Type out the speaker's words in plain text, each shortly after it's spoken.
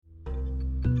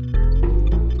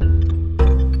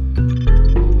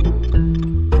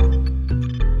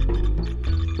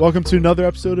Welcome to another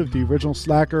episode of the Original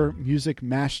Slacker Music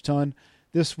Mash Ton.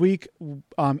 This week,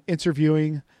 I'm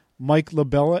interviewing Mike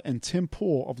LaBella and Tim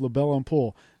Pool of LaBella &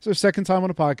 Pool. It's their second time on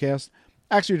the podcast.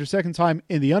 Actually, their second time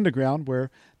in the underground,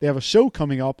 where they have a show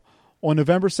coming up on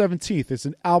November 17th. It's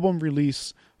an album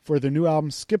release for their new album,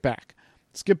 Skip Back.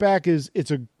 Skip Back is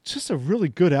just a really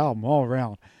good album all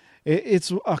around.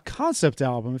 It's a concept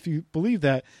album, if you believe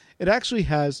that. It actually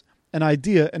has an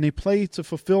idea, and they play to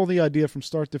fulfill the idea from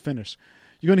start to finish.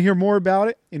 You're going to hear more about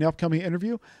it in the upcoming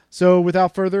interview. So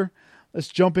without further, let's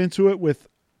jump into it with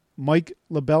Mike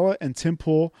LaBella and Tim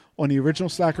Pool on the Original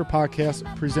Slacker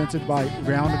podcast presented by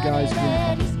Round the Guys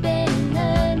Brewing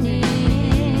Company.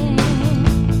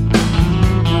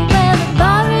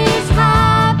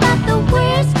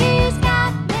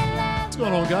 What's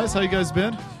going on, guys? How you guys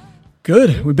been?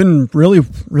 Good. We've been really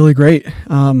great.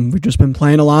 We've just been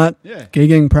playing a lot,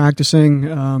 gigging,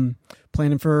 practicing,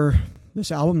 planning for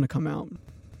this album to come out.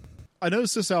 I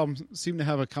noticed this album seemed to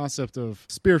have a concept of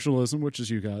spiritualism, which is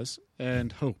you guys,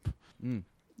 and hope.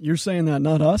 You're saying that,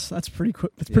 not us? That's pretty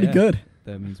pretty good.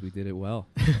 That means we did it well.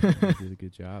 We did a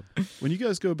good job. When you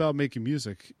guys go about making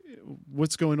music,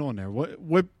 what's going on there?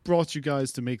 What brought you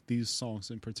guys to make these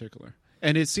songs in particular?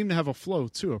 And it seemed to have a flow,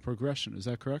 too, a progression. Is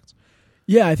that correct?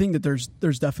 Yeah, I think that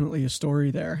there's definitely a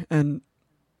story there. And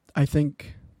I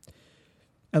think,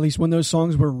 at least when those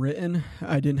songs were written,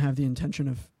 I didn't have the intention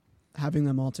of having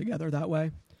them all together that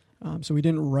way. So we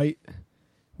didn't write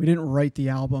the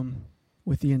album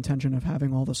with the intention of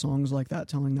having all the songs like that,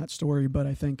 telling that story. But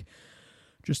I think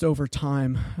just over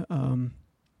time,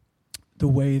 the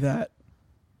way that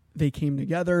they came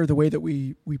together, the way that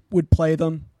we would play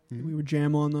them, we would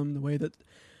jam on them, the way that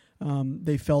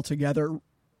they fell together,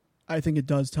 I think it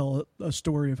does tell a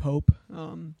story of hope.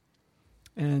 And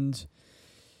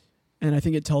I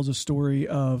think it tells a story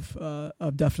of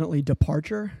definitely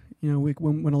departure. You know,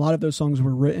 when a lot of those songs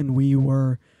were written, we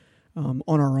were on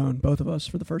our own, both of us,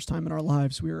 for the first time in our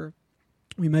lives. We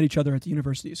met each other at the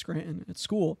University of Scranton at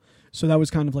school, so that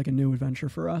was kind of like a new adventure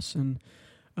for us, and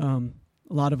a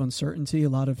lot of uncertainty, a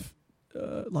lot of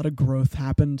growth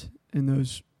happened in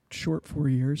those short 4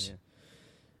 years,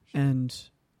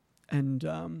 and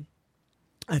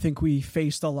I think we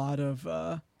faced a lot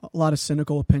of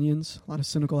cynical opinions, a lot of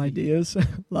cynical ideas, a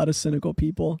lot of cynical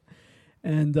people,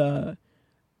 and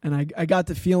I got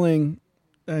the feeling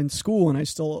in school, and I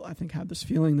think have this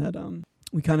feeling that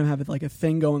we kind of have like a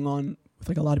thing going on with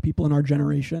like a lot of people in our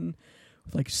generation,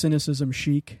 with like cynicism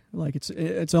chic, like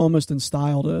it's almost in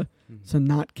style to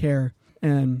not care.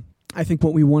 And I think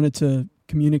what we wanted to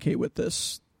communicate with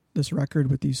this record,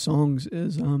 with these songs,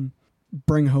 is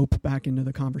bring hope back into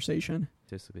the conversation.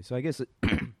 So I guess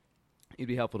it'd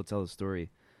be helpful to tell the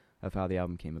story of how the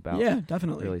album came about. Yeah,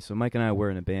 definitely. Really. So Mike and I were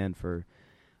in a band for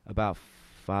about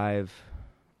 4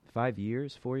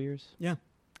 years. Yeah.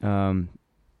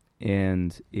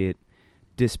 And it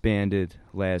disbanded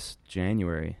last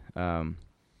January. And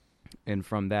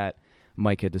from that,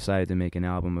 Mike had decided to make an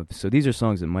album so these are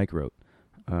songs that Mike wrote,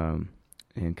 and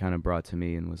kind of brought to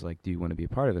me and was like, do you want to be a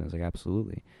part of it? And I was like,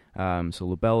 absolutely. So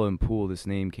LaBella & Pool, this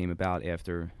name came about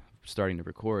after starting to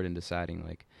record and deciding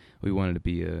like we wanted to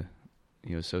be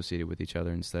associated with each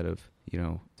other instead of,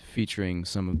 featuring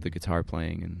some of the guitar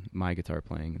playing and my guitar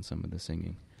playing and some of the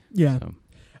singing. Yeah. So.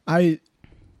 I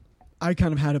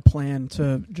kind of had a plan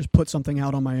to just put something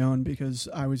out on my own, because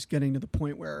I was getting to the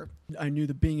point where I knew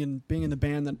that being in the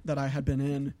band that I had been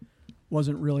in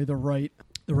wasn't really the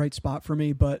right spot for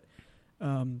me, but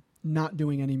not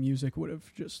doing any music would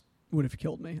have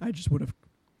killed me. I just would have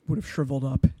shriveled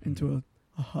up into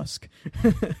a husk.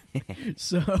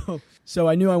 So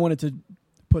I knew I wanted to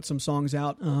put some songs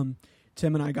out.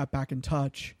 Tim and I got back in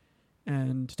touch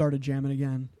and started jamming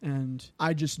again, and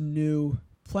I just knew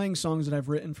playing songs that I've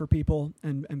written for people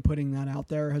and putting that out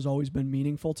there has always been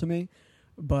meaningful to me,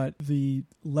 but the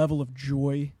level of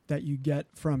joy that you get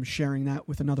from sharing that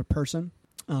with another person,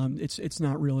 it's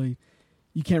not really,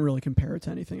 you can't really compare it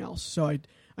to anything else. So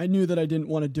I knew that I didn't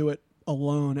want to do it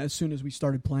alone as soon as we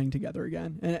started playing together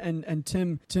again. And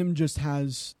Tim just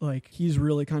has, like, he's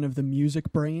really kind of the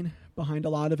music brain behind a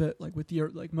lot of it. Like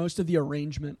most of the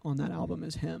arrangement on that album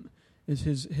is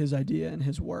his idea and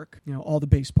his work. All the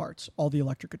bass parts, all the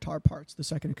electric guitar parts, the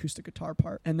second acoustic guitar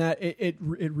part, and that it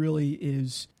really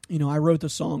is. I wrote the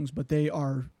songs, but they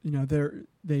are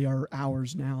they are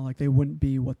ours now. Like, they wouldn't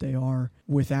be what they are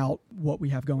without what we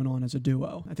have going on as a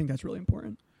duo. I think that's really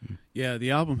important. Yeah,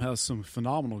 the album has some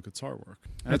phenomenal guitar work.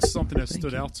 That's something that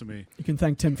stood out to me. You can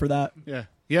thank Tim for that.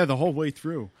 Yeah, the whole way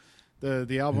through.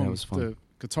 The album, was fun. The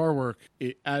guitar work,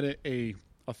 it added a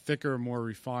thicker, more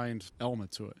refined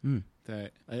element to it.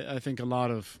 that I think a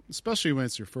lot of, especially when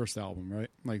it's your first album, right?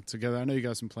 Like Together, I know you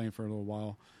guys have been playing for a little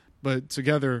while, but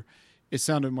Together, it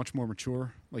sounded much more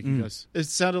mature. Like you guys, it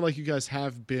sounded like you guys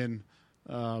have been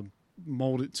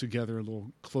molded together a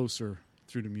little closer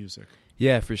through the music.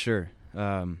 Yeah, for sure.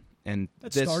 And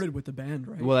that started with the band,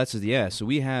 right? Well, so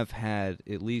we have had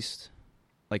at least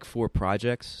like 4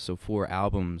 projects, so 4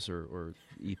 albums or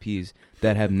EPs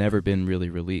that have never been really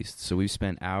released. So we've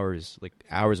spent hours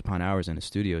upon hours in a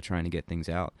studio trying to get things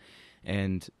out.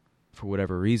 And for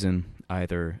whatever reason,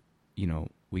 either,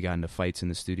 we got into fights in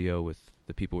the studio with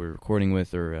the people we were recording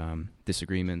with, or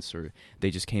disagreements, or they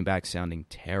just came back sounding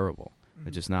terrible. Mm-hmm.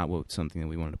 It's just not something that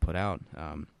we wanted to put out.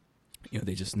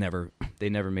 They just never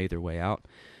made their way out.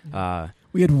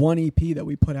 We had one EP that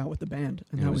we put out with the band,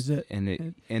 and that was it.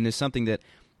 And there's something that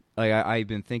I've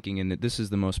been thinking, and this is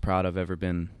the most proud I've ever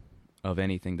been of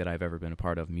anything that I've ever been a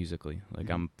part of musically. Like,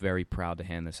 I'm very proud to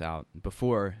hand this out.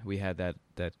 Before we had that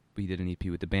we did an EP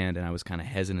with the band, and I was kind of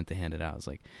hesitant to hand it out. I was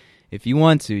like, if you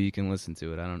want to, you can listen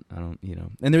to it. I don't.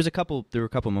 And there were a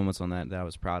couple moments on that I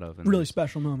was proud of. And really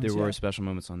special moments. There were special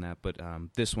moments on that, but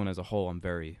this one as a whole, I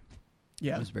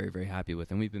was very, very happy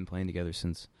with, and we've been playing together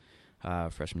since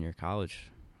freshman year of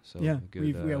college. So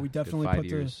we definitely put 5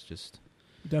 years just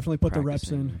definitely put the reps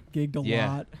in. Gigged a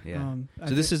lot. Yeah.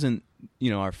 So this isn't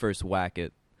our first whack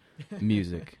at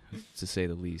music, to say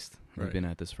the least. Right. We've been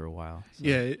at this for a while. So.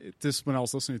 Yeah, when I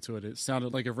was listening to it, it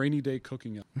sounded like a rainy day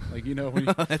cooking. Like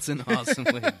that's an awesome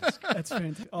way. That's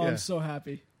fantastic. Oh, yeah. I'm so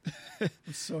happy.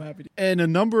 I'm so happy. And a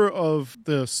number of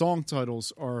the song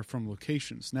titles are from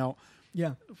locations. Now,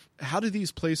 yeah, how do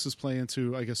these places play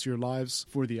into, I guess, your lives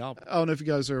for the album? I don't know if you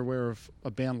guys are aware of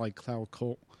a band like Cloud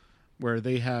Cult, where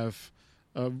they have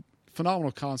a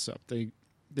phenomenal concept.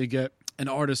 They get an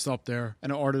artist up there,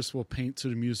 and an artist will paint to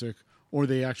the music, or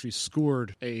they actually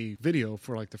scored a video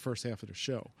for like the first half of the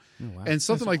show. Oh, wow. And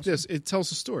something like this, it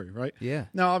tells a story, right? Yeah.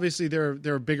 Now, obviously,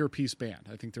 they're a bigger piece band.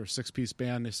 I think they're a 6-piece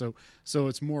band, so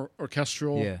it's more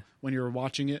orchestral when you're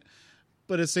watching it.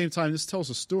 But at the same time, this tells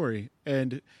a story,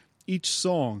 and each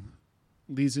song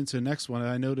leads into the next one. And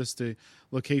I noticed the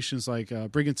locations like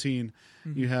Brigantine,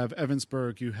 you have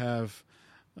Evansburg, you have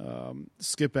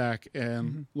Skipback,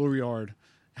 and Lorillard.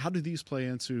 How do these play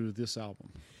into this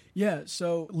album? Yeah,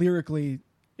 so lyrically,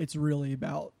 it's really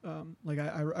about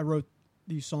I wrote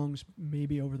these songs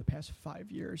maybe over the past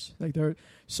 5 years. Like, they're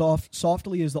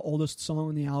Softly is the oldest song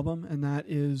on the album, and that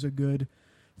is a good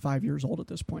 5 years old at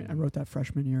this point. I wrote that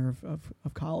freshman year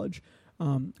of college.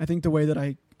 I think the way that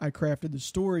I crafted the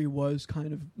story was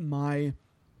kind of my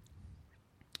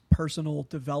personal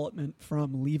development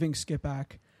from leaving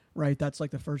Skipback, right? That's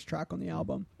like the first track on the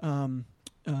album.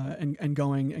 And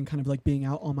going and kind of like being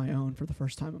out on my own for the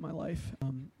first time in my life,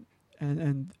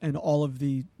 and all of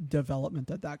the development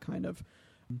that kind of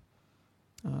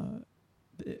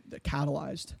that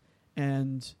catalyzed,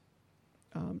 and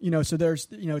so there's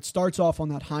it starts off on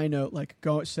that high note, like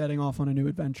setting off on a new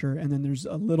adventure, and then there's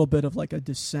a little bit of like a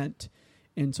descent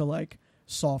into like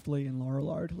Softly and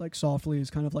Lorillard. Like, Softly is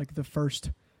kind of like the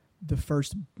first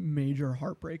major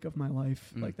heartbreak of my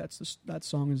life. Like, that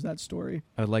song is that story.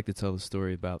 I'd like to tell the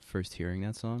story about first hearing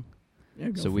that song. Yeah,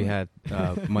 so we had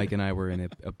Mike and I were in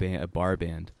a bar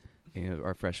band in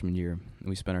our freshman year. And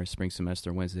we spent our spring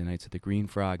semester Wednesday nights at the Green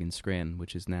Frog in Scranton,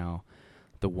 which is now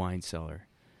the Wine Cellar.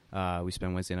 We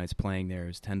spent Wednesday nights playing there. It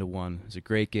was 10 to 1. It was a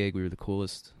great gig. We were the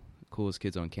coolest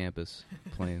kids on campus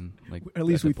playing, like, at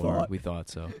least we thought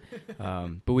so.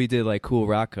 But we did like cool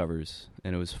rock covers,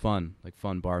 and it was fun, like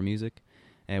fun bar music.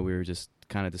 And we were just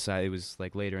kind of deciding, it was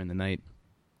like later in the night,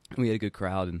 we had a good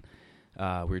crowd, and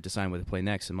we were deciding what to play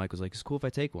next. And Mike was like, "It's cool if I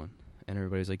take one." And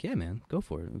everybody's like, "Yeah, man, go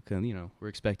for it." We're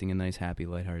expecting a nice, happy,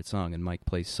 lighthearted song, and Mike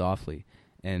plays Softly,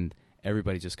 and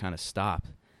everybody just kind of stopped,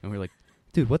 and we're like,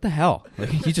 "Dude, what the hell?"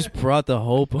 Like, you just brought the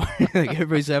whole party. Like,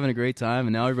 everybody's having a great time,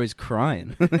 and now everybody's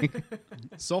crying.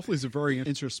 Softly is a very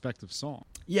introspective song.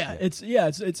 Yeah, it's.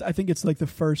 I think it's like the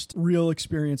first real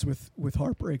experience with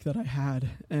heartbreak that I had,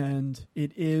 and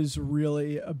it is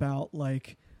really about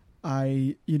like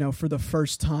for the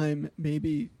first time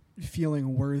maybe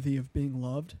feeling worthy of being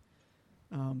loved,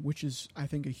 which is, I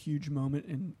think, a huge moment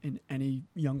in any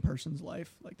young person's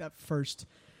life. Like, that first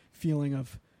feeling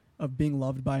of being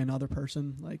loved by another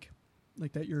person, like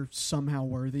that you're somehow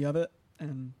worthy of it.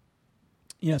 And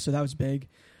so that was big.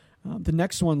 The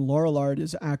next one, Lorillard,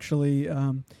 is actually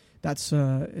it's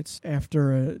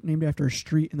named after a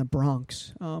street in the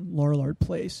Bronx, Lorillard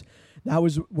Place. That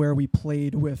was where we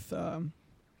played with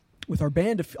our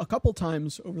band a couple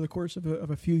times over the course of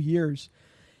a few years,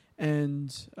 and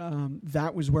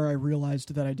that was where I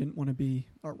realized that I didn't want to be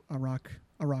a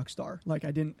rock star. Like,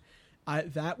 I didn't.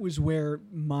 that was where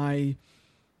my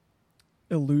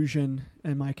illusion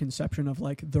and my conception of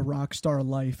like the rock star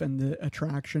life and the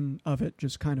attraction of it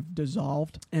just kind of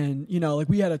dissolved. And like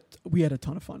we had a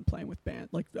ton of fun playing with band,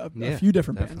 like a few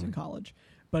different bands in college.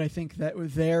 But I think that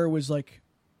there was like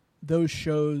those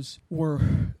shows were,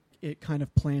 it kind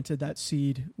of planted that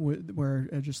seed where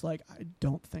it just like, I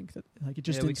don't think that like it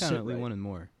just didn't sit right. We wanted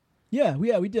more. Yeah,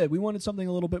 we did. We wanted something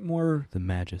a little bit more. The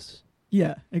Magus.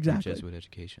 Yeah, exactly. Jesuit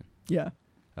education. Yeah.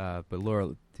 But Laura,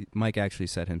 Mike actually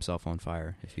set himself on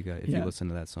fire. If you listen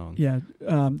to that song. Yeah.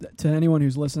 To anyone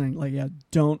who's listening, like,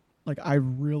 don't like. I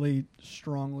really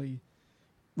strongly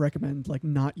recommend like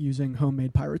not using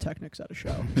homemade pyrotechnics at a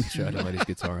show. Try to light his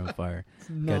guitar on fire.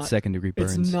 Got second-degree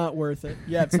burns. It's not worth it.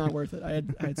 Yeah, it's not worth it. I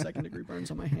had second-degrry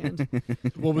burns on my hand.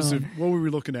 What was it? What were we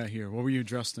looking at here? What were you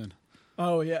dressed in?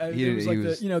 Oh yeah, it was like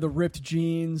the ripped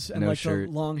jeans and like shirt.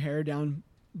 the long hair down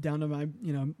to my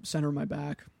center of my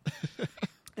back,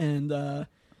 and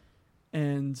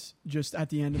just at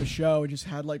the end of the show, I just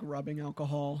had like rubbing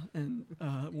alcohol and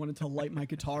wanted to light my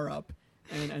guitar up,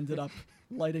 and ended up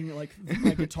lighting like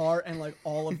my guitar and like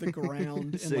all of the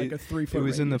ground in like a 3-foot. It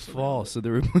was in the fall, so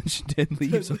there were a bunch of dead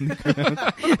leaves on the ground,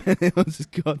 and it all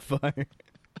just caught fire.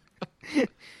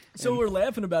 So we're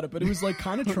laughing about it, but it was like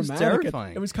kind of traumatic.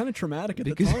 Terrifying. It was kind of traumatic at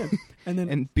the time.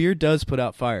 And beer does put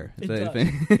out fire. It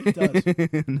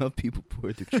does. Enough people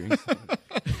poured their drinks on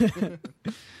it.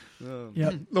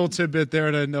 Yeah, little tidbit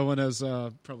there that no one has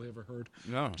probably ever heard.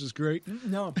 No, which is great.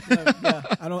 No, yeah,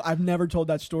 I've never told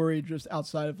that story just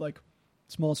outside of like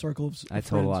small circles. I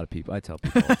told a lot of people. I tell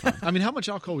people all the time. I mean, how much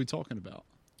alcohol are we talking about?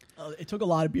 It took a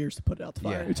lot of beers to put it out the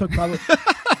fire. Yeah. It took probably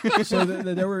so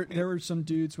there were some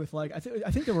dudes with like I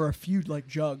think there were a few like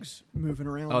jugs moving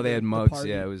around. Oh, they had mugs.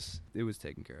 Yeah, it was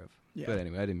taken care of. Yeah. But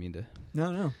anyway, I didn't mean to.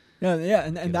 No. Yeah,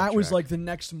 and that was like the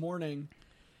next morning.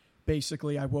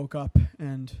 Basically, I woke up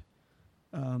and,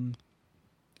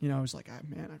 I was like,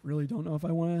 man, I really don't know if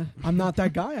I want to. I'm not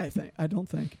that guy. I don't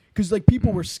think because like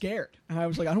people were scared, and I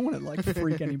was like, I don't want to like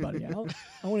freak anybody out.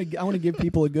 I want to give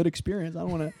people a good experience. I don't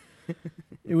want to.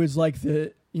 It was like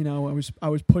I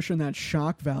was pushing that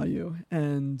shock value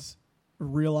and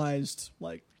realized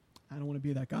like I don't want to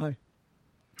be that guy.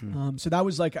 So that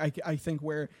was like I think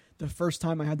where the first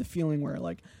time I had the feeling where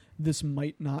like this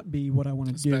might not be what I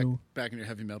want to do. Back in your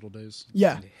heavy metal days.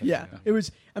 Yeah. It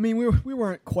was. I mean, we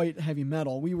weren't quite heavy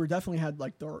metal. We were definitely had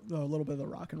like the little bit of the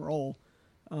rock and roll,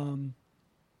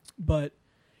 but.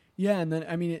 Yeah, and then,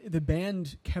 I mean, the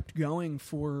band kept going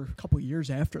for a couple of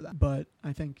years after that, but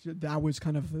I think that was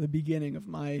kind of the beginning of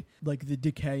my, like, the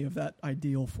decay of that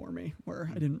ideal for me,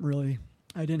 where I didn't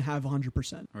have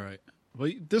 100%. Right.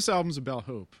 Well, this album's about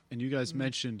hope, and you guys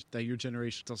mentioned that your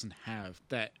generation doesn't have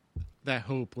that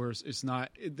hope, whereas it's not,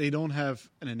 they don't have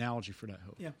an analogy for that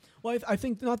hope. Yeah. Well, I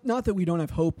think not that we don't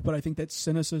have hope, but I think that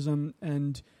cynicism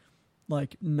and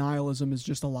like nihilism is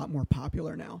just a lot more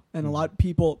popular now, and a lot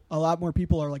more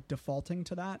people are like defaulting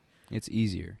to that. It's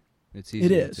easier. It's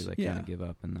easier to like kind of give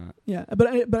up and not. Yeah,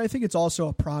 but I think it's also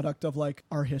a product of like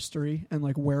our history and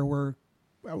like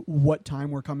what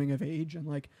time we're coming of age, and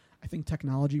like I think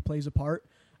technology plays a part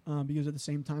because at the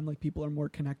same time like people are more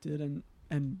connected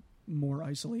and more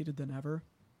isolated than ever.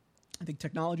 I think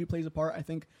technology plays a part. I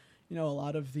think a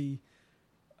lot of the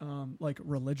like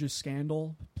religious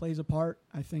scandal plays a part.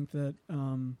 I think that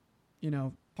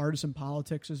partisan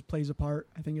politics plays a part.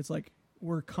 I think it's like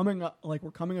we're coming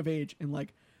of age in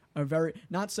like a very,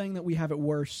 not saying that we have it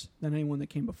worse than anyone that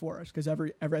came before us, because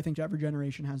I think every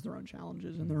generation has their own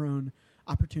challenges and their own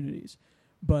opportunities.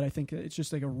 But I think it's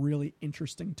just like a really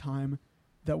interesting time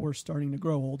that we're starting to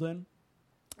grow old in,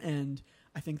 and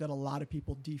I think that a lot of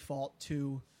people default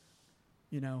to,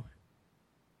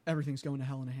 everything's going to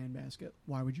hell in a handbasket.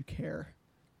 Why would you care?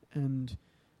 And,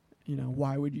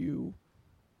 why would you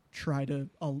try to,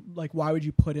 why would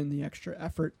you put in the extra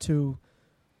effort to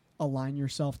align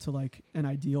yourself to, like, an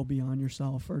ideal beyond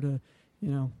yourself, or to,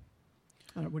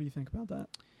 what do you think about that?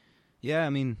 Yeah, I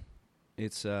mean,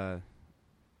 it's,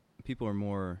 people are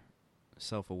more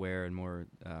self-aware and more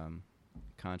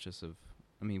conscious of,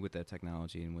 with that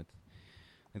technology and with,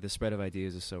 like, the spread of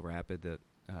ideas is so rapid that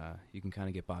you can kind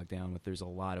of get bogged down with. There's a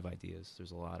lot of ideas.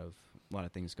 There's a lot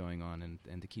of things going on,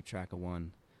 and to keep track of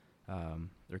one,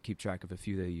 or keep track of a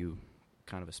few that you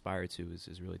kind of aspire to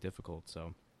is really difficult.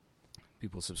 So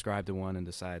people subscribe to one and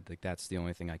decide like that's the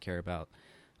only thing I care about,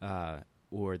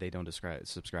 or they don't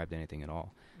subscribe to anything at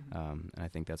all. And I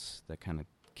think that kind of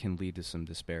can lead to some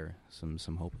despair, some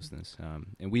hopelessness.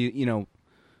 And we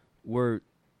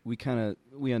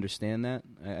understand that.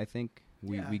 I think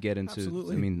we get into.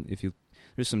 Absolutely.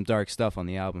 There's some dark stuff on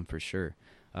the album for sure,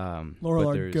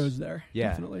 Lorillard goes there. Yeah,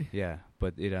 definitely. Yeah,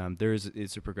 but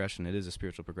it's a progression. It is a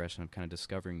spiritual progression of kind of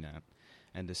discovering that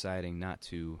and deciding not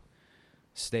to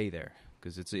stay there,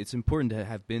 because it's important to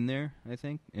have been there, I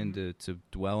think, and to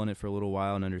dwell in it for a little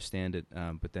while and understand it.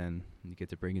 But then you get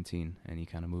to Brigantine and you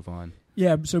kind of move on.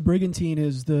 Yeah, so Brigantine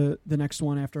is the next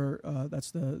one after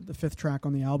that's the fifth track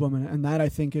on the album, and that I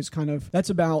think is that's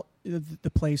about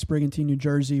the place, Brigantine, New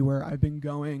Jersey, where I've been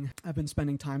going. I've been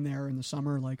spending time there in the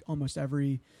summer, like almost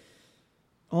every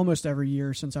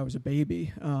year since I was a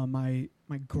baby. My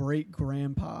great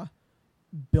grandpa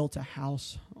built a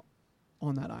house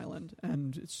on that island,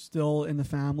 and it's still in the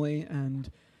family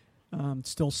and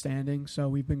still standing. So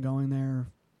we've been going there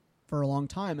for a long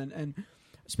time, and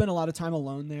spent a lot of time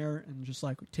alone there and just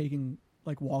like taking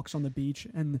like walks on the beach,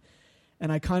 and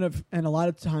a lot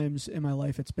of times in my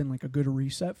life it's been like a good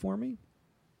reset for me,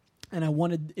 and I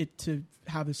wanted it to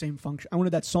have the same function. I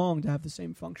wanted that song to have the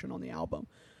same function on the album,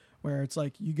 where it's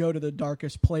like you go to the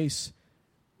darkest place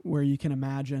where you can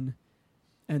imagine,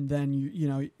 and then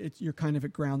you're kind of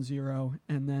at ground zero,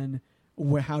 and then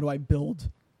how do I build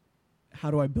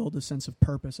a sense of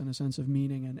purpose and a sense of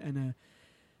meaning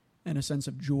and a sense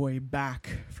of joy back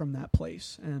from that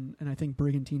place. And I think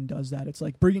Brigantine does that. It's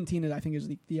like Brigantine, I think, is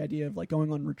the idea of like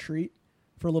going on retreat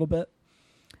for a little bit.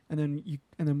 And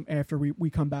then after we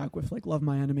come back with like Love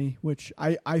My Enemy, which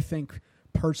I think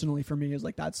personally for me is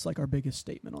like, that's like our biggest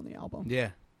statement on the album.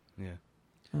 Yeah.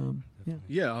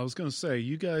 Yeah, I was going to say,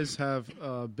 you guys have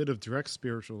a bit of direct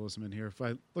spiritualism in here. If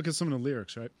I look at some of the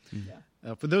lyrics, right?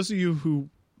 Yeah. For those of you who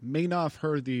may not have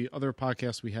heard the other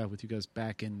podcast we had with you guys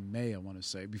back in May, I want to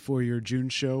say, before your June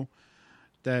show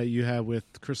that you had with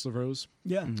Chris LaRose.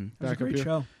 Yeah, that was a great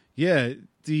show. Yeah,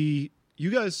 you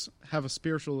guys have a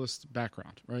spiritualist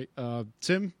background, right?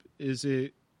 Tim, is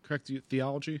it correct,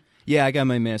 theology? Yeah, I got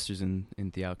my master's in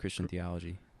Christian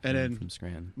theology. And then from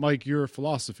Scranton. Mike, you're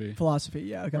philosophy. Philosophy,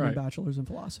 yeah. I got my bachelor's in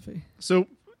philosophy. So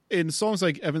in songs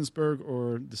like Evansburg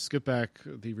or the Skip Back,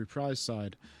 the reprise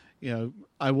side,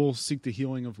 I will seek the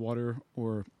healing of water,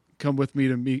 or come with me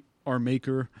to meet our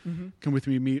maker, come with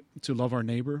me to love our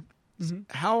neighbor. Mm-hmm.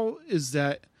 How is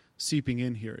that seeping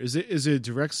in here? Is it a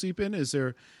direct seep in? Is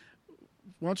there,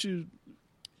 how do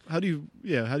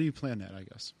you plan that, I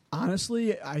guess?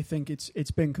 Honestly, I think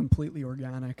it's been completely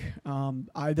organic.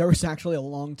 There was actually a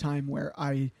long time where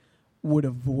I would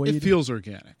avoid. It feels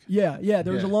organic. Yeah.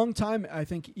 There was a long time, I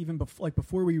think, even before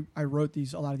I wrote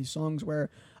a lot of these songs, where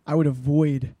I would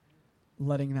avoid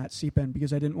letting that seep in,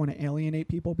 because I didn't want to alienate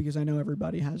people, because I know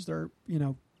everybody has their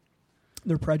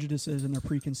prejudices and their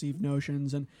preconceived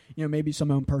notions, and maybe some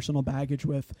own personal baggage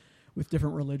with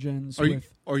different religions.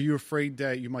 Are you afraid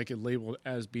that you might get labeled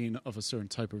as being of a certain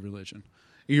type of religion?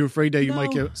 Are you afraid that you might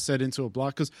get set into a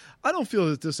block? Because I don't feel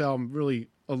that this album really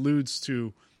alludes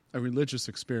to a religious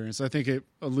experience. I think it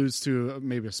alludes to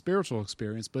maybe a spiritual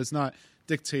experience, but it's not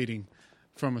dictating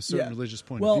from a certain religious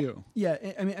point of view. Yeah,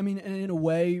 I mean, in a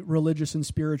way, religious and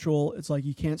spiritual, it's like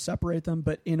you can't separate them.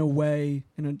 But in a way,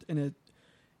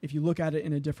 if you look at it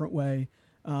in a different way,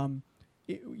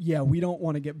 we don't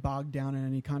want to get bogged down in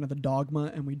any kind of the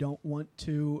dogma, and we don't want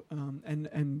to,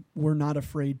 and we're not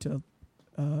afraid to.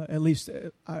 At least,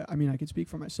 I mean, I can speak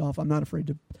for myself. I'm not afraid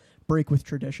to break with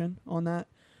tradition on that,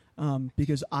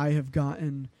 because I have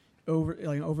gotten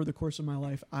over the course of my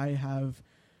life, I have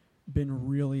been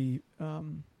really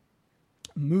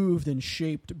moved and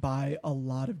shaped by a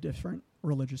lot of different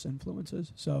religious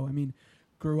influences. So, I mean,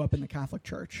 grew up in the Catholic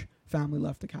Church. Family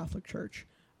left the Catholic Church.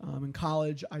 In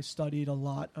college, I studied a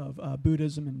lot of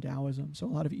Buddhism and Taoism, so a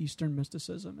lot of Eastern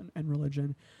mysticism and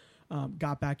religion.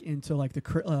 Got back into like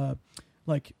the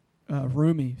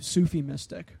Rumi, Sufi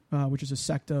mystic, which is a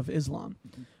sect of Islam.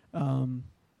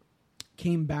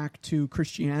 Came back to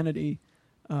Christianity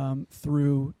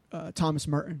through Thomas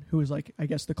Merton, who is like, I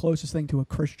guess, the closest thing to a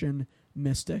Christian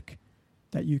mystic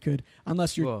that you could,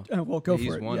 unless you're go for it.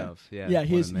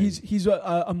 He's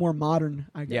a more modern,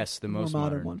 I guess. Yes, the most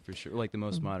modern one for sure, like the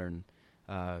most modern,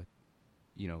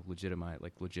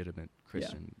 legitimate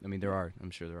Christian. Yeah. I mean,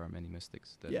 I'm sure there are many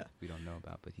mystics that we don't know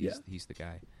about, but he's the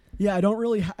guy. Yeah, I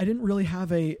didn't really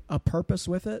have a purpose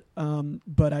with it,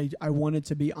 but I wanted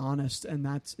to be honest, and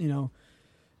that's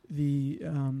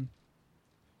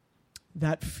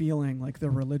that feeling, like the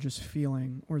religious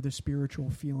feeling or the spiritual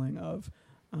feeling of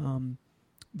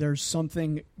there's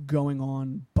something going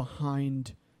on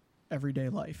behind everyday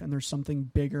life, and there's something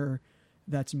bigger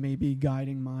that's maybe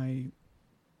guiding my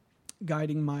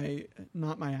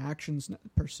not my actions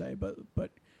per se,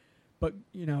 but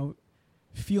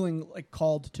feeling like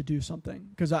called to do something,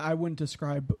 because I wouldn't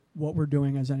describe what we're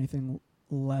doing as anything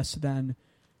less than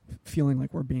feeling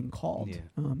like we're being called. Yeah.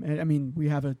 And I mean, we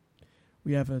have a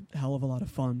hell of a lot of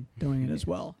fun doing it as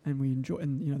well, and we enjoy.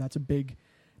 And that's a big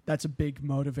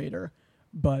motivator.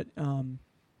 But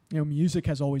music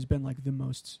has always been like the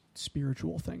most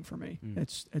spiritual thing for me.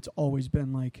 It's always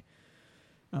been like,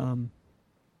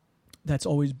 that's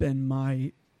always been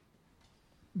my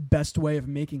best way of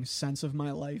making sense of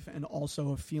my life, and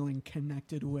also of feeling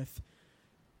connected with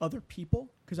other people.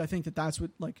 Because I think that's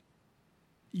what, like,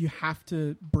 you have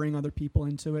to bring other people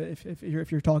into it.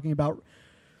 If you're talking about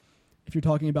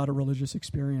a religious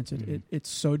experience, it's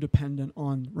so dependent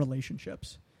on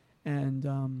relationships. And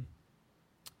for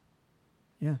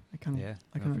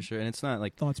sure. And it's not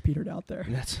like thoughts petered out there.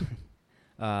 That's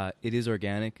it is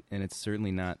organic, and it's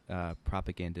certainly not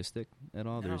propagandistic at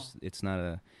all. No. It's not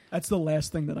a. That's the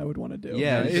last thing that I would want to do.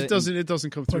 Yeah, right? It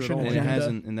doesn't come through at all. And it agenda.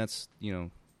 hasn't, and that's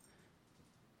It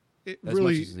as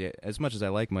really, as much as I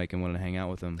like Mike and wanted to hang out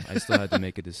with him, I still had to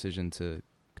make a decision to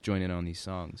join in on these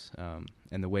songs,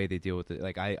 and the way they deal with it.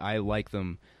 Like I like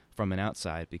them from an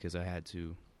outside because I had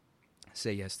to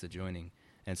say yes to joining.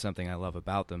 And something I love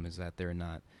about them is that they're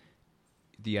not,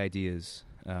 the ideas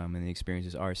and the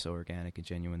experiences are so organic and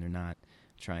genuine. They're not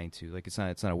trying to, like, it's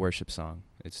not a worship song.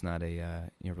 It's not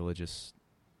a religious.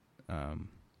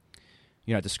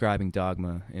 You're not describing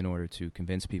dogma in order to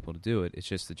convince people to do it. It's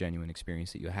just the genuine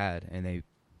experience that you had, and they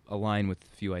align with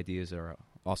a few ideas that are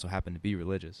also happen to be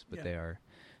religious, but they are,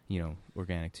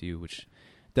 organic to you, which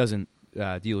doesn't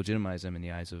delegitimize them in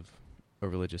the eyes of a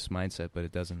religious mindset, but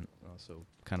it doesn't also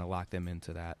kind of lock them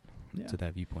into that to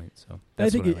that viewpoint. So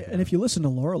that's what I like. And if you listen to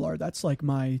Lorillard, that's like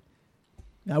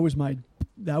that was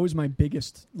my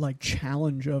biggest like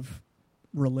challenge of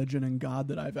religion and God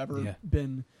that I've ever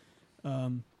been,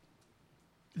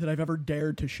 that I've ever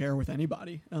dared to share with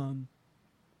anybody. And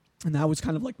that was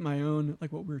kind of like my own,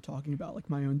 like what we were talking about, like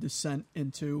my own descent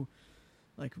into,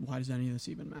 like, why does any of this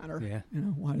even matter? Yeah.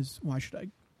 Why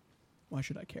should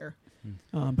I care?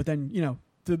 But then,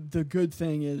 the good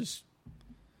thing is,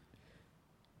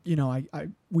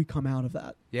 we come out of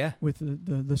that with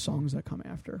the songs that come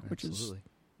after, Absolutely.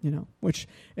 which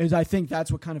is, I think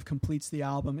that's what kind of completes the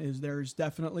album. Is there's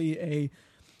definitely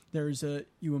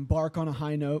you embark on a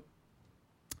high note,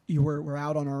 we're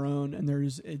out on our own, and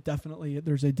there's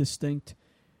a distinct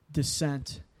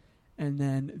descent, and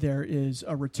then there is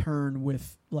a return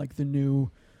with like the new,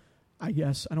 I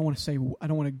guess I don't want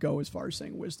to go as far as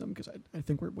saying wisdom, because I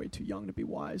think we're way too young to be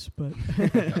wise, but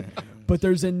but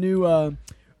there's a new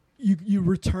you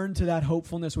return to that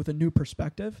hopefulness with a new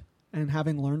perspective, and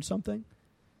having learned something,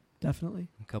 definitely.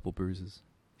 A couple bruises,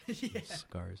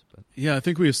 scars, but I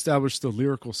think we established the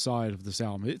lyrical side of this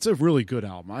album. It's a really good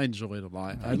album. I enjoy it a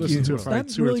lot. I listened to it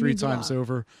probably two or three times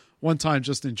over. One time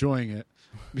just enjoying it,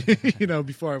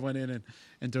 before I went in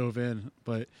and dove in.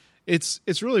 But it's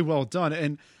really well done.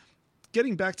 And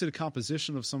getting back to the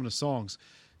composition of some of the songs,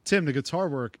 Tim, the guitar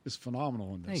work is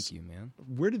phenomenal in this. Thank you, man.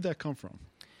 Where did that come from?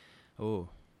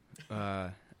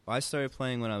 I started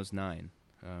playing when I was 9.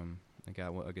 I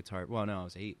got a guitar. Well, no, I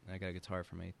was 8. I got a guitar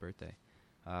for my 8th birthday.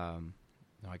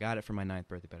 No, I got it for my 9th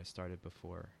birthday, but I started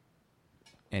before.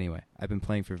 Anyway, I've been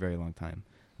playing for a very long time.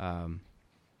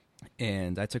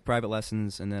 And I took private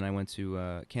lessons, and then I went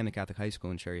to Camden Catholic High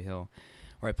School in Cherry Hill,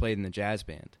 where I played in the jazz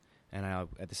band. And I,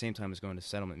 at the same time, was going to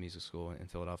Settlement Music School in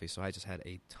Philadelphia, so I just had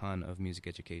a ton of music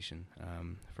education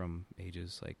from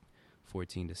ages like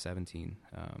 14 to 17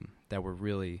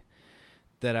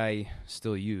 that I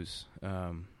still use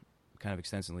kind of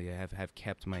extensively. I have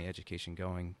kept my education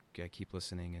going. I keep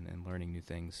listening and learning new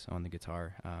things on the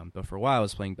guitar. But for a while,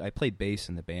 I played bass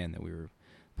in the band that we were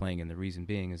playing, and the reason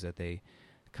being is that they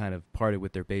kind of parted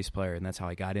with their bass player, and that's how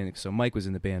I got in. So Mike was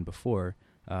in the band before.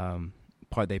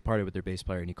 They parted with their bass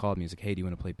player, and he called me. He's like, "Hey, do you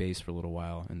want to play bass for a little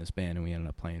while in this band?" And we ended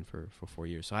up playing for 4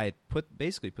 years. So I had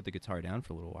basically put the guitar down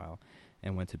for a little while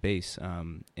and went to bass.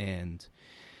 And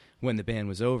when the band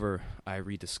was over, I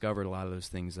rediscovered a lot of those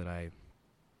things that I,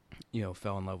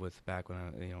 fell in love with back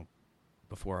when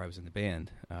before I was in the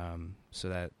band. So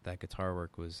that guitar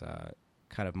work was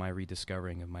kind of my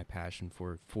rediscovering of my passion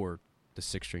for the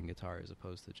 6-string guitar, as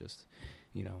opposed to just,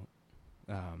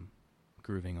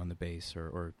 grooving on the bass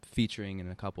or featuring in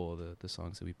a couple of the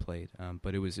songs that we played.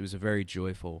 But it was a very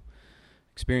joyful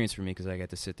experience for me, because I got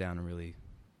to sit down and really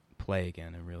play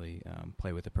again and really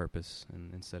play with a purpose,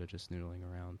 and instead of just noodling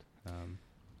around.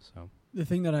 So the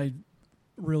thing that I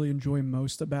really enjoy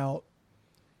most about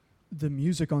the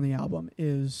music on the album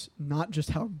is not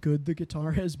just how good the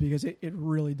guitar is, because it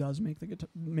really does make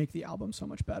the album so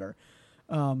much better,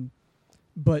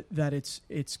 but that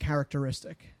it's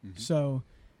characteristic. Mm-hmm. So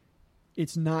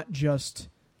it's not just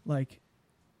like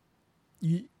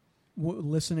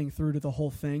listening through to the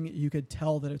whole thing, you could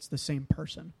tell that it's the same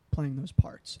person playing those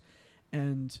parts.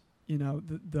 And, you know,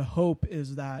 the hope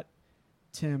is that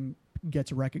Tim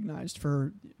gets recognized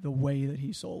for the way that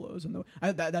he solos, and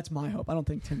that's my hope. I don't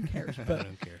think Tim cares, but I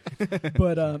don't care.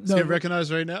 but Let's get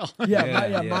recognized right now.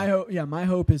 My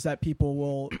hope is that people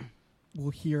will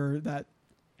hear that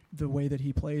the way that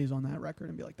he plays on that record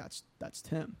and be like, that's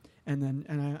Tim, and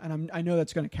then I know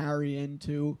that's going to carry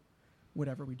into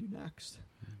whatever we do next.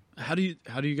 How do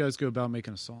you guys go about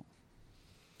making a song?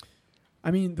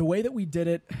 I mean, the way that we did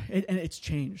it, and it's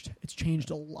changed. It's changed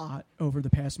a lot over the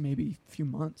past maybe few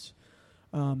months.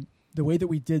 The way that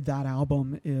we did that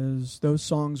album is those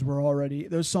songs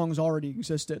already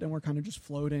existed and were kind of just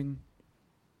floating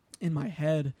in my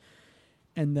head,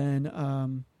 and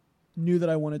then knew that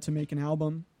I wanted to make an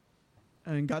album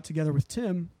and got together with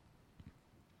Tim,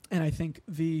 and I think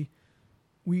we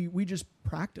just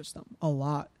practiced them a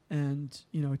lot, and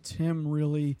you know, Tim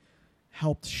really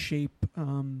helped shape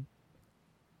a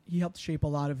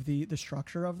lot of the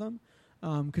structure of them,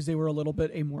 because they were a little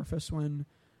bit amorphous when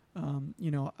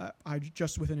you know, I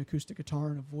just with an acoustic guitar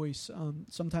and a voice,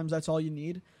 sometimes that's all you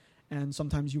need, and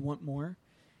sometimes you want more.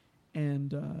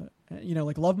 And you know,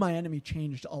 like Love My Enemy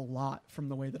changed a lot from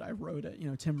the way that I wrote it. You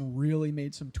know, Tim really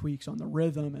made some tweaks on the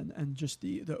rhythm and just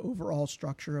the overall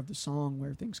structure of the song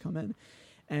where things come in.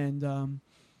 And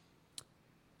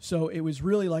so it was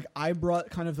really like I brought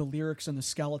kind of the lyrics and the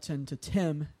skeleton to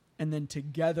Tim, and then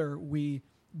together we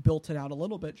built it out a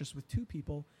little bit just with two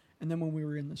people. And then when we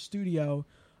were in the studio,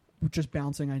 we're just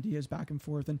bouncing ideas back and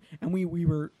forth. And we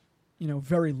were, you know,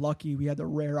 very lucky. We had the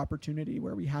rare opportunity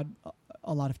where we had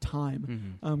a lot of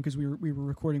time, because we were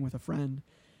recording with a friend,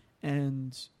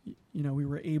 and you know, we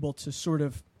were able to sort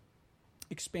of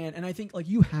expand. And I think like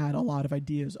you had a lot of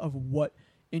ideas of what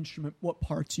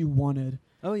parts you wanted.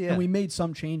 Oh yeah. And we made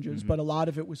some changes, but a lot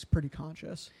of it was pretty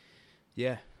conscious.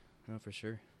 Yeah, no, for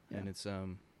sure. Yeah. And it's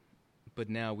but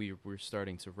now we're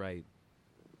starting to write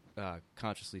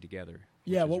consciously together.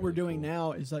 Yeah, what we're really doing cool.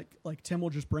 now is like Tim will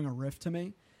just bring a riff to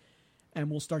me, and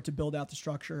we'll start to build out the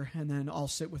structure, and then I'll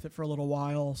sit with it for a little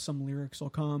while. Some lyrics will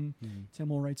come. Tim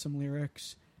will write some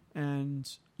lyrics, and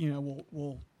you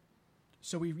know,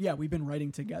 so we've been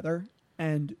writing together,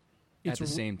 and it's at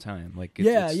the same time, like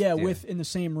with in the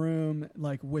same room,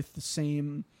 like with the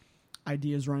same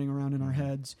ideas running around in our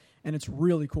heads, and it's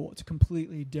really cool. It's a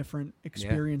completely different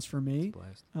experience for me.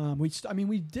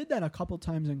 We did that a couple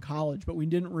times in college, but we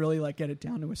didn't really like get it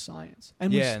down to a science.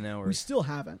 And we still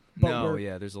haven't. But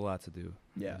there's a lot to do.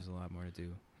 Yeah, there's a lot more to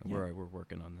do. Yeah. We're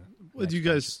working on the. Well, do you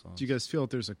guys feel that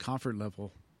there's a comfort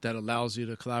level that allows you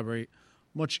to collaborate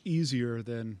much easier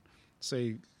than,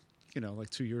 say, you know, like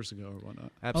 2 years ago or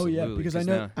whatnot? Absolutely. Oh yeah, because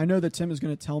I know that Tim is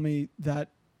going to tell me that,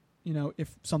 you know, if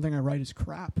something I write is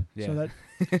crap. Yeah. So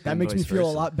that makes me feel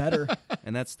a lot better.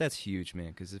 And that's huge, man,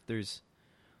 because if there's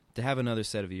to have another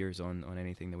set of ears on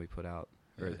anything that we put out,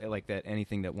 or like that,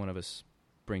 anything that one of us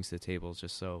brings to the table is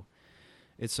just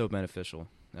it's so beneficial.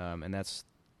 And that's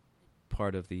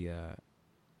part of the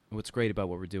what's great about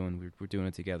what we're doing. We're doing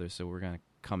it together, so we're kind of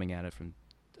coming at it from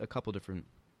a couple different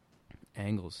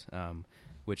angles,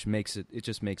 which makes it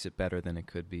just makes it better than it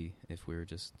could be if we were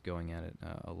just going at it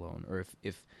alone, or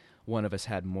if one of us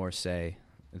had more say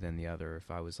than the other, if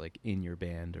I was like in your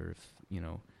band, or if, you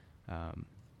know,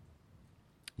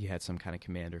 you had some kind of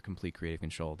command or complete creative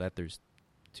control. That there's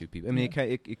two people. I mean,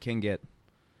 it can get,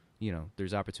 you know,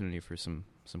 there's opportunity for some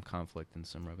conflict and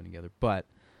some rubbing together, but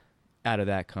out of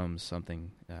that comes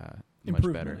something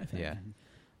much better. I think. Yeah.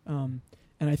 And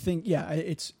I think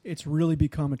it's really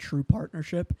become a true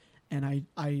partnership, and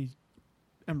I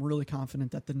am really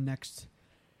confident that the next,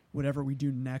 whatever we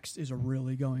do next, is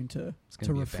really going to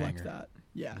reflect that.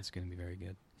 Yeah, it's going to be very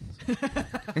good.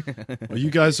 Well, you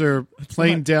guys are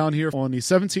playing down here on the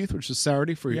 17th, which is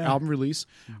Saturday, for your album release.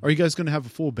 Are you guys going to have a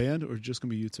full band, or just going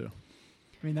to be you two?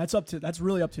 I mean, that's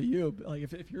really up to you.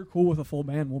 Like, if you're cool with a full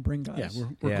band, we'll bring guys. Yeah,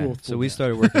 we're cool with so we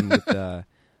started working with a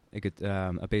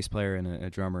bass player and a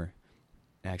drummer.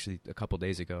 Actually, a couple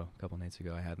nights ago,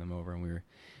 I had them over and we were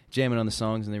jamming on the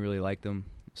songs, and they really liked them.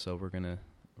 So we're gonna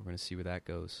see where that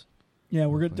goes. Yeah,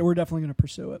 we're definitely gonna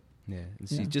pursue it. Yeah, and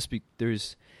see,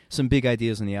 there's some big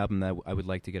ideas on the album that I would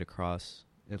like to get across,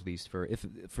 at least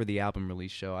for the album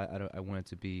release show. I want it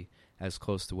to be as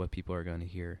close to what people are going to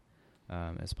hear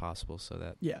as possible, so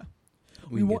that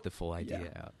we can get the full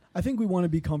idea out. I think we want to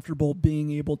be comfortable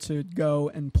being able to go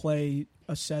and play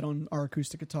a set on our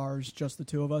acoustic guitars, just the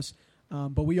two of us.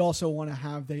 But we also want to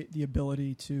have the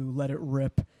ability to let it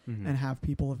rip and have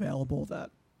people available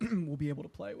that we'll be able to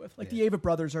play with. Like the Avett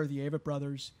Brothers are the Avett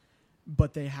Brothers.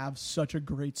 but they have such a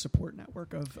great support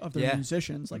network of their Yeah.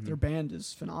 musicians. Like Mhm. their band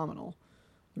is phenomenal.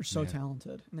 They're so Yeah.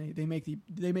 talented, and they make the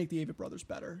Avett Brothers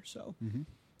better. So Mm-hmm.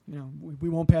 you know we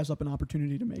won't pass up an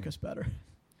opportunity to make us better.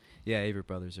 Yeah, Avett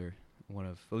Brothers are one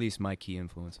of at least my key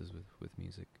influences with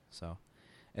music. So,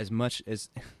 as much as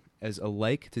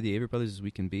alike to the Avett Brothers as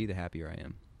we can be, the happier I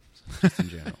am. So, just in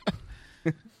general.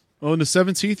 Well, on the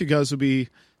 17th, you guys will be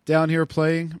down here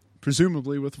playing,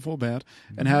 presumably with a full band,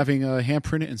 and having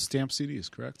hand-printed and stamped CDs,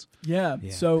 correct? Yeah.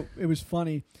 Yeah. So it was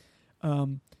funny.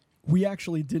 We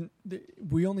actually didn't.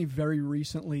 We only very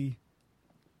recently.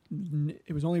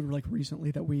 It was only like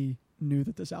recently that we knew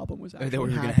that this album was actually that we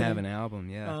were going to have an album,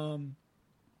 yeah.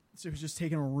 So it was just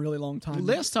taking a really long time.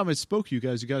 Well, last time I spoke to you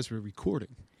guys were recording.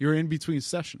 You were in between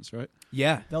sessions, right?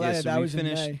 Yeah. That we was in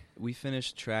finished, May. We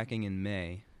finished tracking in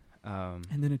May. And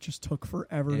then it just took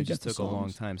forever And to it get just the took a long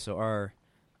songs. time. So our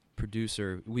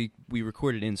producer, we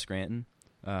recorded in Scranton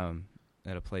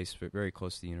at a place very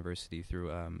close to the university through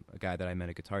a guy that I met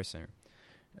at Guitar Center.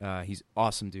 He's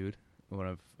awesome dude.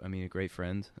 A great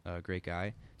friend, great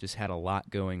guy. Just had a lot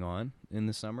going on in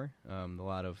the summer. A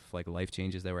lot of like life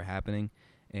changes that were happening,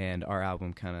 and our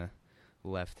album kind of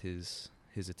left his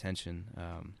attention,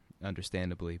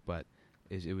 understandably. But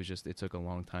it took a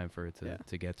long time for it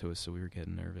to get to us, so we were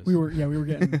getting nervous. We were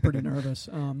getting pretty nervous.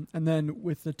 And then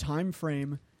with the time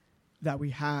frame that we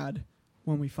had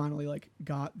when we finally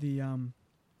got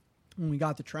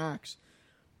the tracks,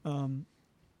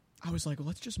 I was like, well,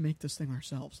 let's just make this thing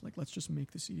ourselves. Like, let's just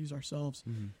make the CDs ourselves.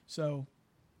 Mm-hmm. So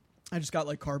I just got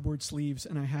like cardboard sleeves,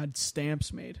 and I had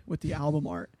stamps made with the album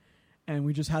art. And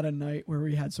we just had a night where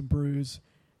we had some brews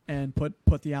and put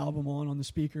the album on the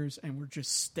speakers, and we're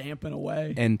just stamping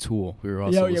away. And Tool. We were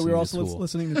also we were also to Tool.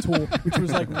 listening to Tool, which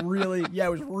was like really,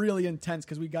 it was really intense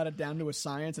because we got it down to a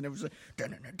science, and it was like,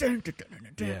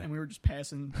 and we were just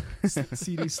passing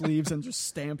CD sleeves and just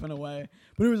stamping away.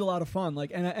 But it was a lot of fun.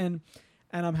 Like, and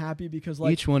I'm happy because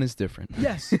like Each one is different.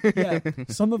 yes, yeah,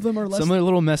 some of them are less, Some are a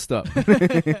little messed up.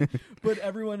 but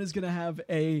everyone is going to have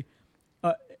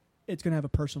it's going to have a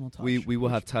personal touch. We will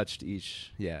have touched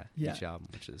each Yeah. album,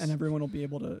 which is and everyone will be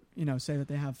able to say that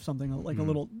they have something like a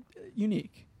little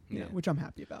unique, you know, which I'm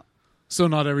happy about. So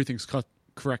not everything's cut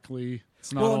correctly.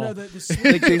 It's not all. No, the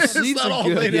like the sleeves not are all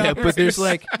good, laid yeah, out but there's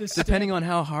like The stamp- depending on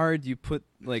how hard you put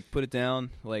it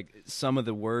down, like some of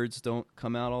the words don't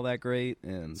come out all that great,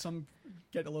 and some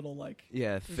get a little like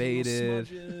yeah, there's little faded.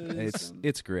 smudges and-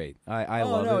 It's great. I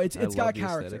love no, it. it's I got love the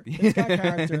character. aesthetic. It's got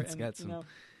character. It's and, got some.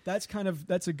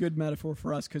 That's a good metaphor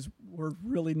for us because we're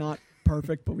really not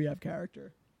perfect, but we have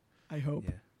character. I hope.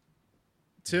 Yeah.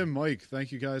 Tim, Mike,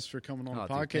 thank you guys for coming on Oh, the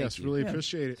dude, podcast. thank you. Really Yeah.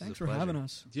 appreciate it. Thanks a for pleasure. having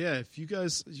us. Yeah, if you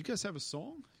guys have a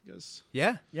song, you guys.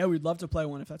 Yeah. Yeah, we'd love to play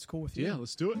one if that's cool with you. Yeah,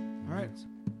 let's do it. All right.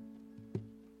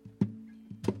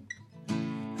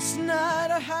 This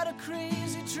night I had a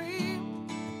crazy dream.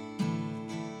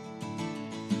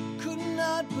 Could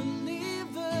not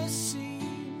believe the scene.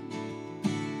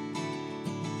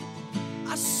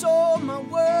 I saw my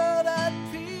world at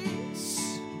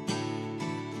peace,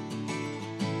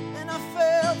 and I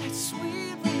felt that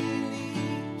sweet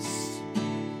release.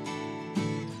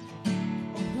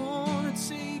 I wanna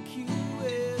take you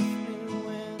with me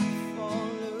when I fall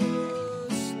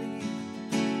asleep.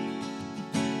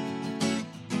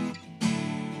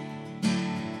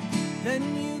 Then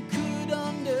you could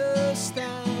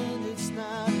understand it's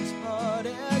not as hard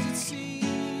as it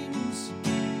seems.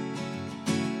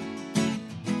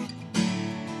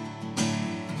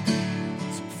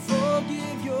 So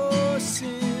forgive your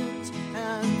sins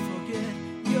and forget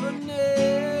your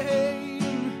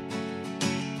name.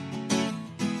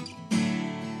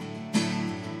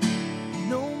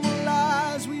 No more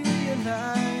lies, we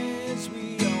realize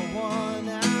we are one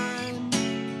and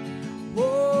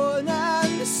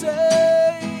the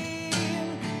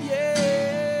same.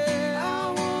 Yeah,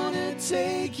 I wanna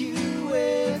take you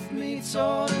with me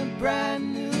on a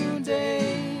brand new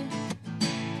day.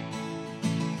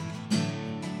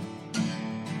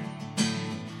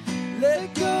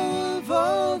 Let go of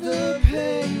all the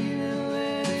pain and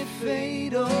let it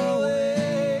fade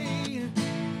away.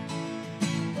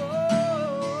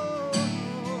 Oh,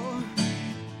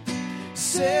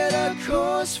 set a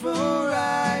course for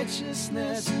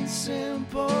righteousness in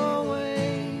simple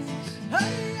ways.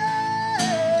 Hey,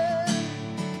 yeah.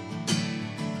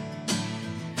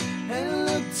 And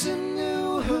look to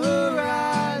new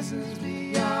horizons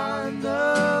beyond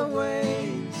the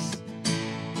waves.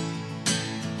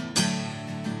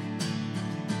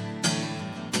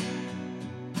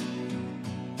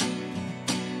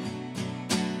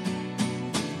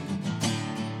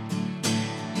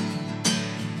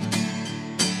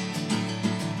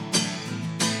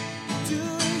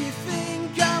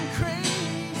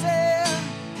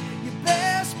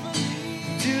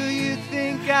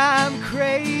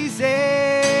 crazy?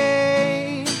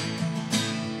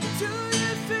 Do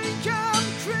you think I'm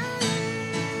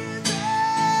crazy?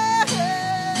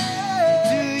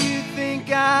 Do you think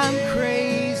I'm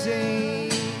crazy?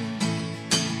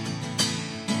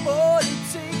 All it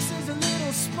takes is a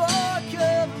little spark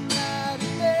of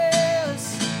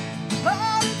madness.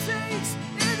 All it takes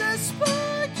is a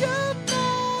spark of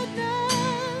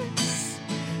madness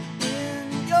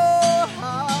in your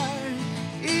heart.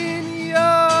 In your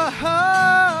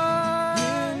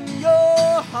heart. In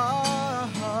your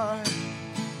heart.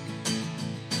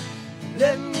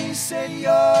 Let me set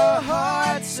your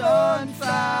hearts on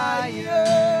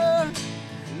fire.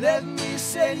 Let me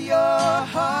set your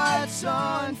hearts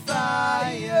on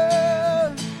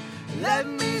fire. Let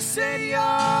me set your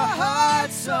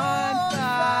hearts on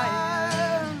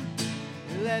fire.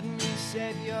 Let me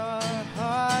set your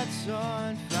hearts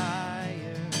on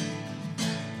fire.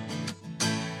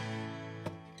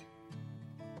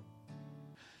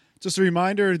 Just a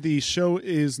reminder, the show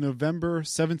is November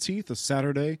 17th, a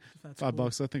Saturday. That's $5. cool. I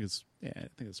think it's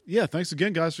yeah. Thanks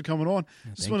again, guys, for coming on.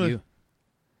 Just Thank wanna- you.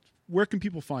 Where can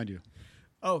people find you?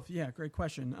 Oh, yeah, great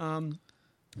question.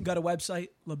 Got a website,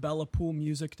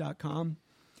 labellapoolmusic.com.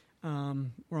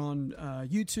 We're on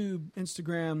YouTube,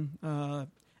 Instagram,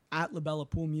 at Labella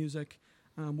Pool Music.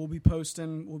 We'll be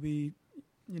posting, we'll be,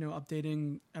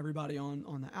 updating everybody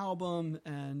on the album,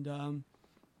 and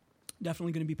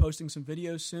definitely going to be posting some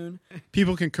videos soon.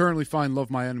 People can currently find Love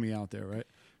My Enemy out there, right?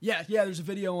 Yeah, there's a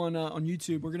video on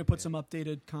YouTube. We're going to put some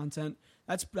updated content.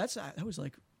 That was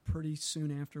like pretty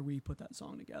soon after we put that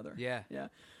song together. Yeah. Yeah.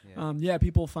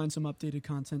 People will find some updated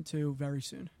content too very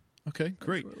soon. Okay,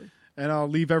 great. Absolutely. And I'll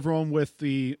leave everyone with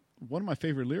one of my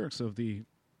favorite lyrics of the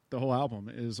whole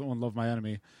album is on Love My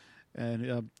Enemy,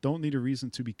 and don't need a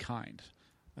reason to be kind.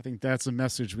 I think that's a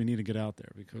message we need to get out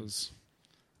there because,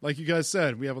 like you guys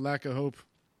said, we have a lack of hope.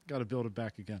 Got to build it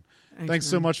back again. Thanks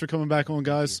so man. much for coming back on,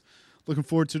 guys. Looking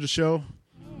forward to the show.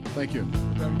 Thank you.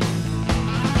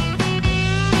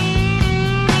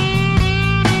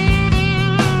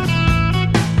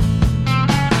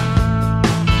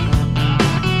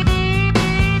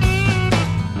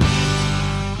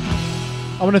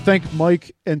 I want to thank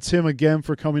Mike and Tim again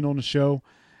for coming on the show.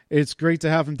 It's great to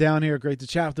have them down here. Great to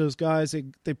chat with those guys.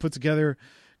 They put together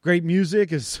great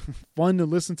music. It's fun to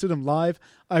listen to them live.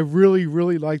 I really,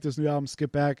 really like this new album,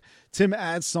 Skip Back. Tim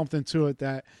adds something to it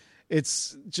that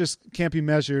it's just can't be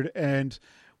measured. And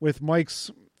with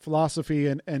Mike's philosophy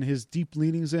and his deep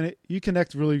leanings in it, you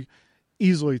connect really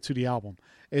easily to the album.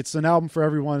 It's an album for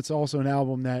everyone. It's also an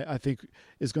album that I think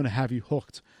is going to have you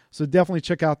hooked. So definitely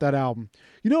check out that album.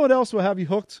 You know what else will have you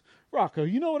hooked? Rocco.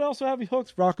 You know what else will have you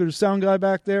hooked? Rocco, the sound guy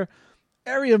back there.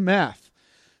 Area Math.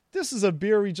 This is a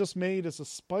beer we just made. It's a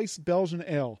spiced Belgian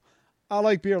ale. I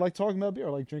like beer. I like talking about beer.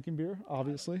 I like drinking beer,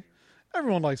 obviously.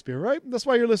 Everyone likes beer, right? That's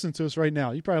why you're listening to us right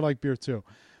now. You probably like beer too.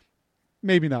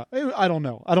 Maybe not. I don't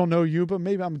know. I don't know you, but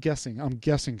maybe I'm guessing. I'm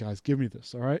guessing, guys. Give me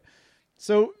this, all right?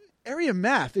 So Area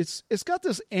Math, it's got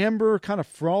this amber kind of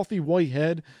frothy white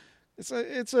head. It's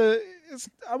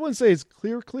I wouldn't say it's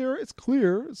clear. It's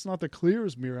clear. It's not the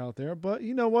clearest beer out there, but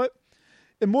you know what?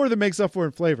 It more than makes up for it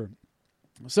in flavor.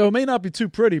 So it may not be too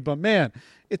pretty, but man,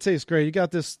 it tastes great. You got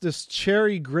this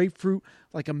cherry grapefruit,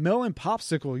 like a melon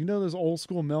popsicle. You know those old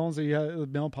school melons that you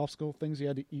had, melon popsicle things you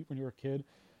had to eat when you were a kid?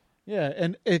 Yeah,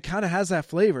 and it kind of has that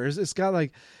flavor. It's got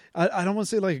like, I don't want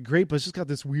to say like a grape, but it's just got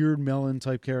this weird melon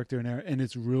type character in there, and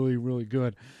it's really, really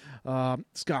good.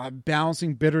 It's got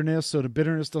balancing bitterness, so the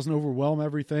bitterness doesn't overwhelm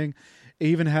everything. It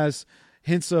even has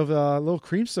hints of a little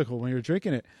creamsicle when you're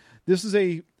drinking it. This is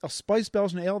a spiced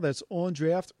Belgian ale that's on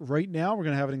draft right now. We're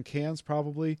going to have it in cans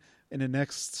probably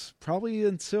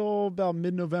until about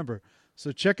mid-November.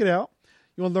 So check it out.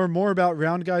 You want to learn more about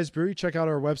Round Guys Brewery, check out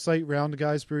our website,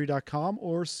 roundguysbrewery.com,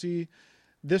 or see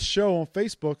this show on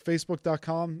Facebook,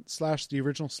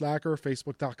 facebook.com/theoriginalslacker,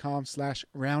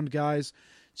 facebook.com/roundguys.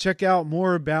 Check out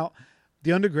more about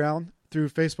the Underground through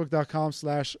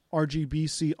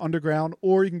facebook.com/RGBC Underground,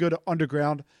 or you can go to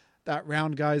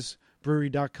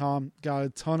underground.roundguysbrewery.com. Got a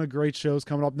ton of great shows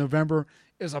coming up. November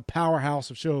is a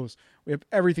powerhouse of shows. We have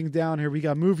everything down here. We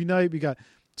got movie night. We got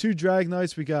 2 drag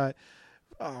nights. We got,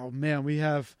 we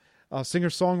have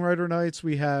singer-songwriter nights.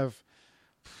 We have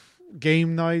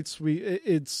game nights.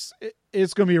 It's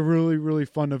going to be a really, really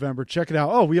fun November. Check it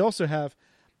out. Oh, we also have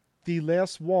the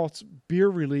Last Waltz beer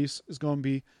release is going to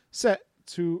be set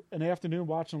to an afternoon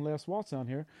watching Last Waltz down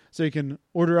here. So you can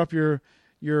order up your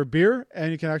beer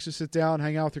and you can actually sit down,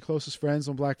 hang out with your closest friends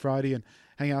on Black Friday and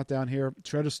hang out down here.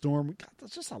 Tread a Storm. We got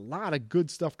just a lot of good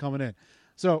stuff coming in.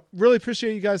 So really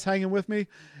appreciate you guys hanging with me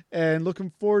and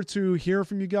looking forward to hearing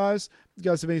from you guys. If you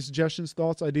guys have any suggestions,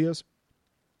 thoughts, ideas,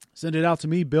 send it out to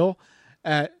me, Bill,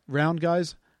 at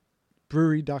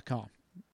roundguysbrewery.com.